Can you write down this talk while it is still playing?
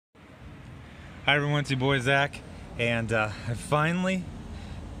Hi everyone, it's your boy Zach, and I finally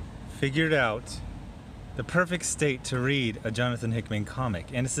figured out the perfect state to read a Jonathan Hickman comic,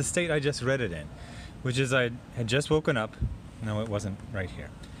 and it's the state I just read it in, which is I had just woken up. No, it wasn't right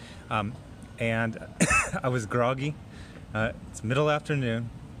here. And I was groggy. It's middle afternoon,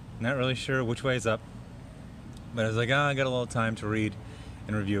 not really sure which way is up, but I was like, I got a little time to read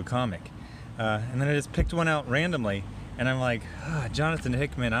and review a comic. And then I just picked one out randomly, and I'm like, Jonathan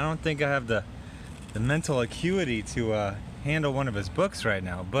Hickman, I don't think I have the mental acuity to handle one of his books right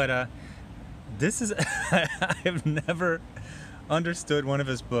now, but this is I have never understood one of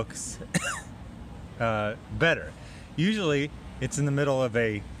his books better. Usually it's in the middle of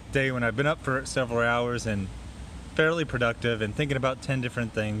a day when I've been up for several hours and fairly productive and thinking about 10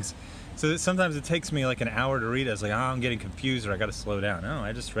 different things, so that sometimes it takes me like an hour to read it. I was like, I'm getting confused, or I gotta slow down. No,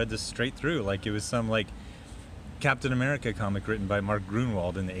 I just read this straight through like it was some like Captain America comic written by Mark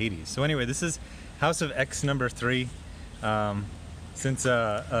Grunwald in the 80s. So anyway, this is House of X number 3. Since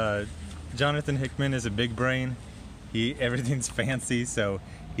Jonathan Hickman is a big brain, everything's fancy, so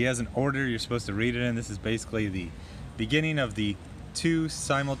he has an order you're supposed to read it in. This is basically the beginning of the 2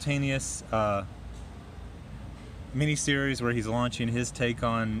 simultaneous miniseries where he's launching his take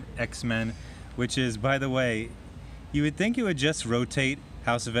on X-Men, which is, by the way, you would think it would just rotate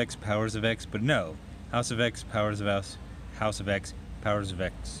House of X, Powers of X, but no. House of X, Powers of X, House of X, Powers of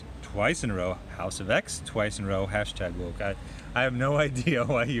X, twice in a row, House of X, twice in a row, #woke. I have no idea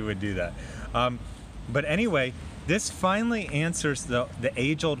why you would do that. But anyway, this finally answers the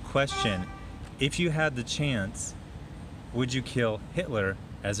age-old question: if you had the chance, would you kill Hitler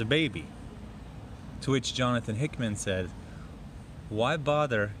as a baby? To which Jonathan Hickman said, why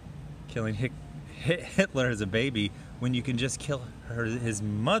bother killing Hitler as a baby when you can just kill his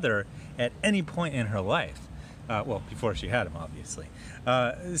mother at any point in her life? Well, before she had him, obviously.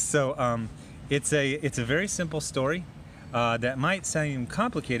 It's a very simple story that might sound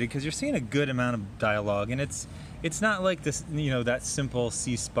complicated because you're seeing a good amount of dialogue, and it's not like this, that simple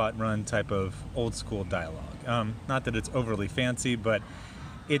C-spot run type of old school dialogue. Not that it's overly fancy, but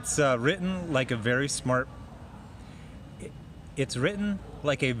it's written like a very smart. It's written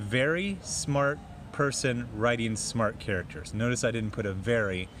like a very smart person writing smart characters. Notice I didn't put a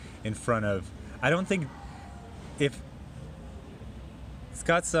very in front of. I don't think if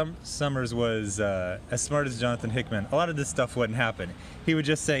Scott Summers was as smart as Jonathan Hickman, a lot of this stuff wouldn't happen. He would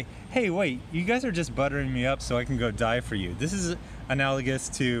just say, hey, wait, you guys are just buttering me up so I can go die for you. This is analogous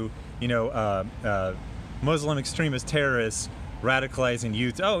to, Muslim extremist terrorists radicalizing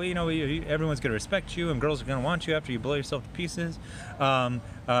youth. Oh, everyone's going to respect you and girls are going to want you after you blow yourself to pieces.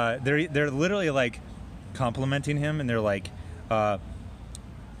 They're literally like complimenting him, and they're like,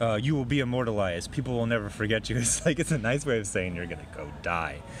 you will be immortalized. People will never forget you. It's like, it's a nice way of saying you're going to go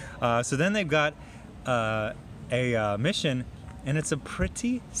die. So then they've got a mission, and it's a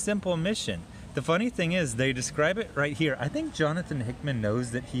pretty simple mission. The funny thing is, they describe it right here. I think Jonathan Hickman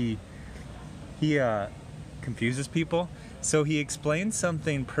knows that he confuses people, so he explains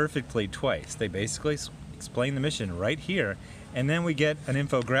something perfectly twice. They basically explain the mission right here, and then we get an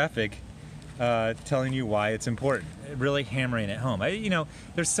infographic telling you why it's important, really hammering it home.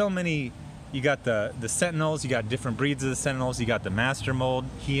 There's so many. You got the Sentinels, you got different breeds of the Sentinels, you got the Master Mold.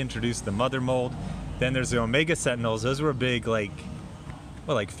 He introduced the Mother Mold. Then there's the Omega Sentinels. Those were big, like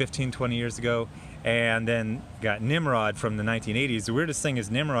 15, 20 years ago. And then got Nimrod from the 1980s. The weirdest thing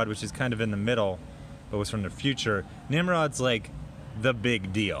is Nimrod, which is kind of in the middle, but was from the future. Nimrod's like the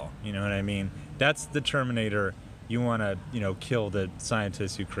big deal, you know what I mean? That's the Terminator. You want to, kill the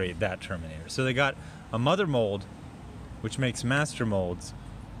scientists who create that Terminator. So they got a Mother Mold, which makes Master Molds,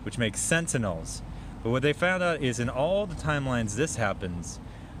 which makes Sentinels. But what they found out is in all the timelines this happens,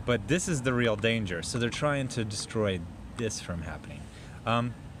 but this is the real danger. So they're trying to destroy this from happening.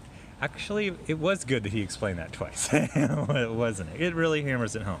 Actually, it was good that he explained that twice. Wasn't it? It really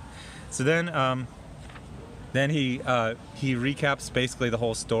hammers it home. So then he recaps basically the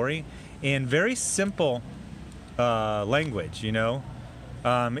whole story in very simple language.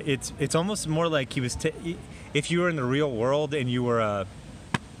 It's almost more like he was. If you were in the real world and you were a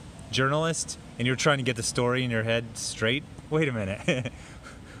journalist and you're trying to get the story in your head straight. Wait a minute.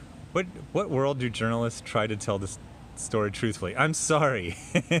 What world do journalists try to tell this story truthfully? I'm sorry.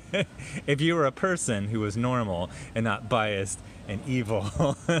 If you were a person who was normal and not biased and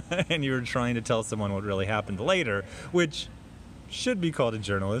evil, and you were trying to tell someone what really happened later, which should be called a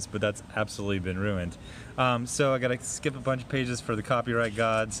journalist, but that's absolutely been ruined. So I gotta skip a bunch of pages for the copyright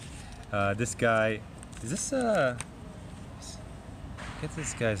gods. This guy, is this get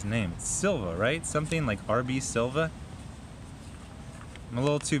this guy's name? It's Silva, right? Something like RB Silva. I'm a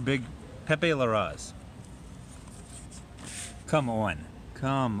little too big Pepe Larraz. Come on.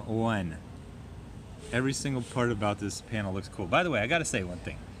 Come on. Every single part about this panel looks cool. By the way, I gotta say one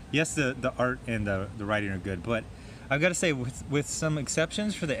thing. Yes, the art and the writing are good, but I've got to say, with some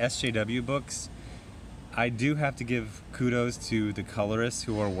exceptions for the SJW books, I do have to give kudos to the colorists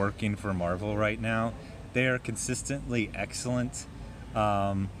who are working for Marvel right now. They are consistently excellent.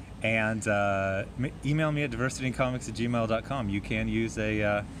 Email me at diversityincomics@gmail.com. You can use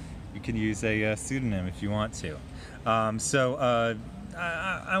a pseudonym if you want to. I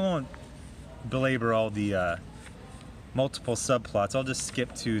won't belabor all the multiple subplots. I'll just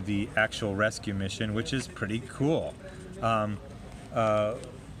skip to the actual rescue mission, which is pretty cool.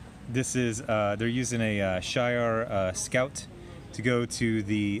 This is they're using a Shi'ar scout to go to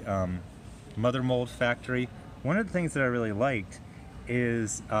the mother mold factory. One of the things that I really liked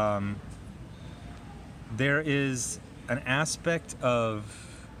is there is an aspect of,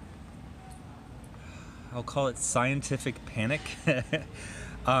 I'll call it scientific panic. They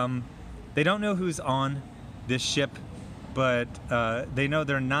don't know who's on this ship, but they know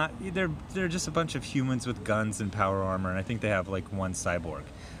they're just a bunch of humans with guns and power armor, and I think they have like one cyborg.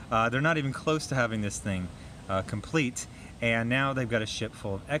 They're not even close to having this thing complete, and now they've got a ship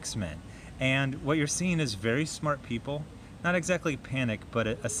full of X-Men. And what you're seeing is very smart people, not exactly panic, but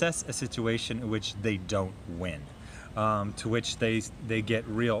assess a situation in which they don't win, to which they get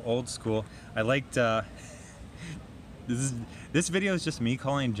real old school. I liked, this video is just me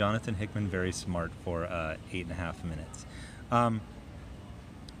calling Jonathan Hickman very smart for 8.5 minutes.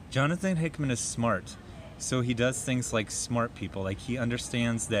 Jonathan Hickman is smart, so he does things like smart people. Like, he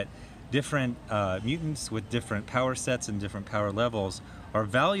understands that different mutants with different power sets and different power levels are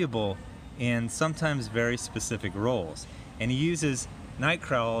valuable in sometimes very specific roles. And he uses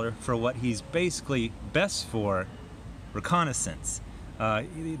Nightcrawler for what he's basically best for, reconnaissance.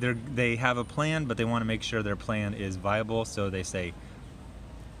 They have a plan, but they want to make sure their plan is viable, so they say,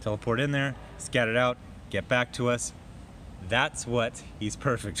 teleport in there, scat it out, get back to us. That's what he's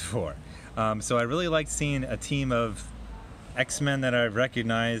perfect for. So I really like seeing a team of X-Men that I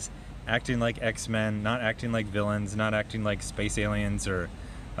recognize acting like X-Men, not acting like villains, not acting like space aliens or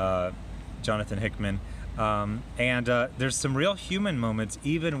Jonathan Hickman. There's some real human moments,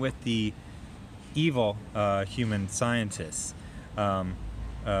 even with the evil human scientists.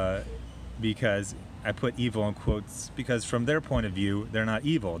 Because I put evil in quotes because from their point of view, they're not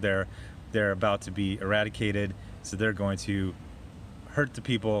evil. They're about to be eradicated, so they're going to hurt the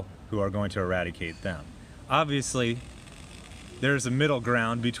people who are going to eradicate them. Obviously, there's a middle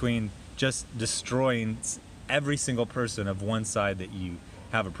ground between just destroying every single person of one side that you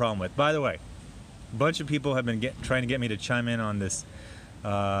have a problem with. By the way, a bunch of people have been trying to get me to chime in on this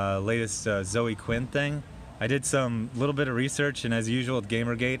latest Zoe Quinn thing. I did some little bit of research, and as usual with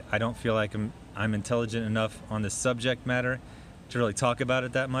Gamergate, I don't feel like I'm intelligent enough on this subject matter to really talk about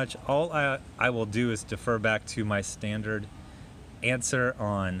it that much. All I will do is defer back to my standard answer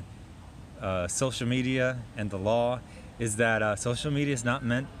on social media and the law, is that social media is not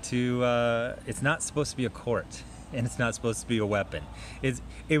meant to, it's not supposed to be a court, and it's not supposed to be a weapon.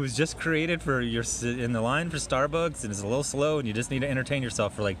 It was just created for you're in the line for Starbucks, and it's a little slow, and you just need to entertain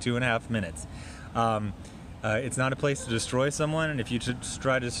yourself for like 2.5 minutes. It's not a place to destroy someone, and if you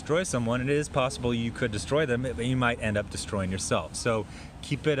try to destroy someone, it is possible you could destroy them, but you might end up destroying yourself. So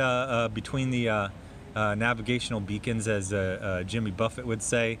keep it between the navigational beacons, as Jimmy Buffett would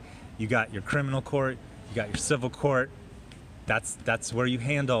say. You got your criminal court, you got your civil court. That's where you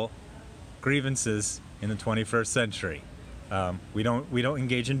handle grievances in the 21st century. We don't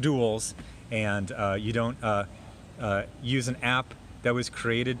engage in duels, and you don't use an app that was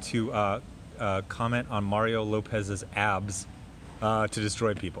created to comment on Mario Lopez's abs to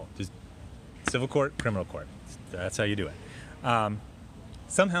destroy people. Just civil court, criminal court. That's how you do it.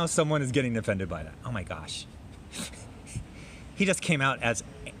 Somehow someone is getting offended by that. Oh my gosh. He just came out as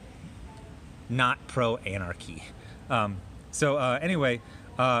not pro-anarchy. Anyway,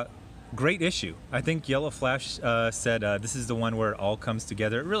 great issue. I think Yellow Flash said this is the one where it all comes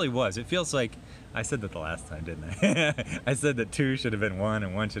together. It really was. It feels like, I said that the last time, didn't I? I said that 2 should have been 1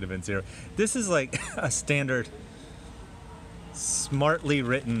 and 1 should have been 0. This is like a standard, smartly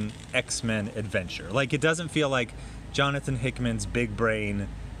written X-Men adventure. Like, it doesn't feel like Jonathan Hickman's big brain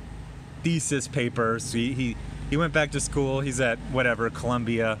thesis paper. So he went back to school. He's at whatever,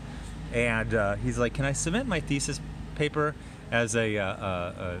 Columbia, and he's like, can I submit my thesis paper as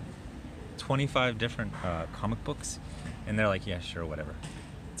a 25 different comic books? And they're like, yeah, sure, whatever.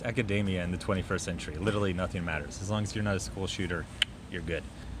 Academia in the 21st century. Literally nothing matters. As long as you're not a school shooter, you're good.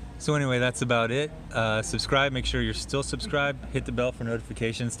 So anyway, that's about it. Subscribe, make sure you're still subscribed. Hit the bell for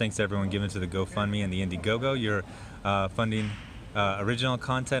notifications. Thanks to everyone giving to the GoFundMe and the Indiegogo. You're funding original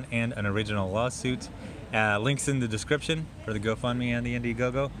content and an original lawsuit. Links in the description for the GoFundMe and the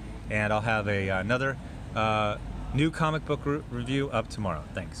Indiegogo. And I'll have another new comic book review up tomorrow.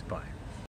 Thanks, bye.